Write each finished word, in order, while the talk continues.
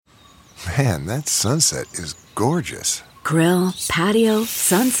Man, that sunset is gorgeous. Grill, patio,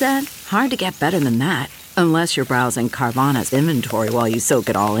 sunset. Hard to get better than that. Unless you're browsing Carvana's inventory while you soak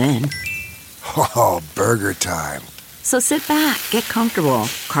it all in. Oh, burger time. So sit back, get comfortable.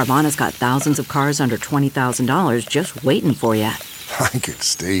 Carvana's got thousands of cars under $20,000 just waiting for you. I could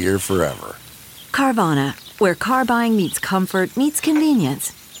stay here forever. Carvana, where car buying meets comfort meets convenience.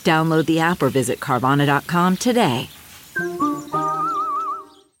 Download the app or visit Carvana.com today.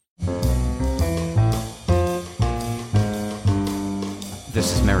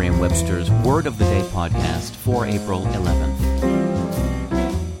 This is Merriam-Webster's Word of the Day podcast for April 11th.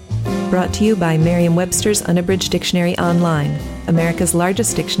 Brought to you by Merriam-Webster's Unabridged Dictionary Online, America's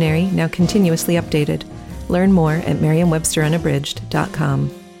largest dictionary, now continuously updated. Learn more at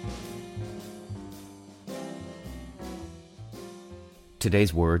merriam-websterunabridged.com.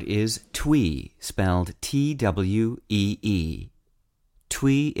 Today's word is twee, spelled T-W-E-E.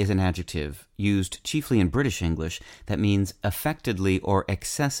 Twee is an adjective used chiefly in British English that means affectedly or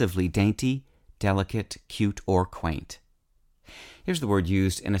excessively dainty, delicate, cute, or quaint. Here's the word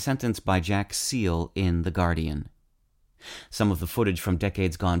used in a sentence by Jack Seale in The Guardian. Some of the footage from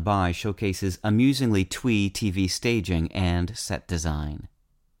decades gone by showcases amusingly twee TV staging and set design.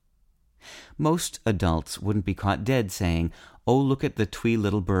 Most adults wouldn't be caught dead saying, "Oh, look at the twee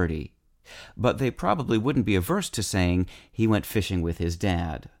little birdie." But they probably wouldn't be averse to saying, "He went fishing with his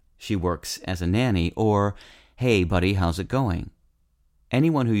dad. She works as a nanny," or, "Hey, buddy, how's it going?"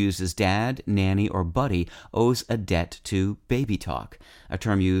 Anyone who uses dad, nanny, or buddy owes a debt to baby talk, a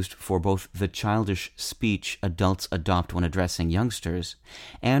term used for both the childish speech adults adopt when addressing youngsters,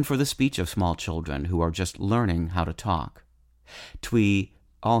 and for the speech of small children who are just learning how to talk. Twee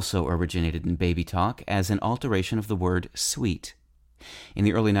also originated in baby talk as an alteration of the word sweet. In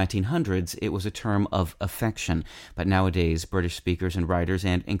the early 1900s, it was a term of affection, but nowadays British speakers and writers,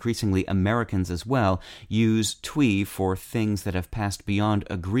 and increasingly Americans as well, use twee for things that have passed beyond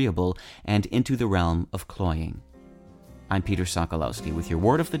agreeable and into the realm of cloying. I'm Peter Sokolowski with your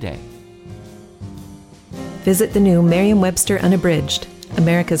Word of the Day. Visit the new Merriam-Webster Unabridged,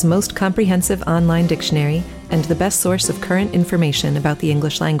 America's most comprehensive online dictionary and the best source of current information about the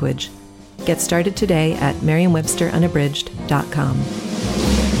English language. Get started today at merriam-websterunabridged.com.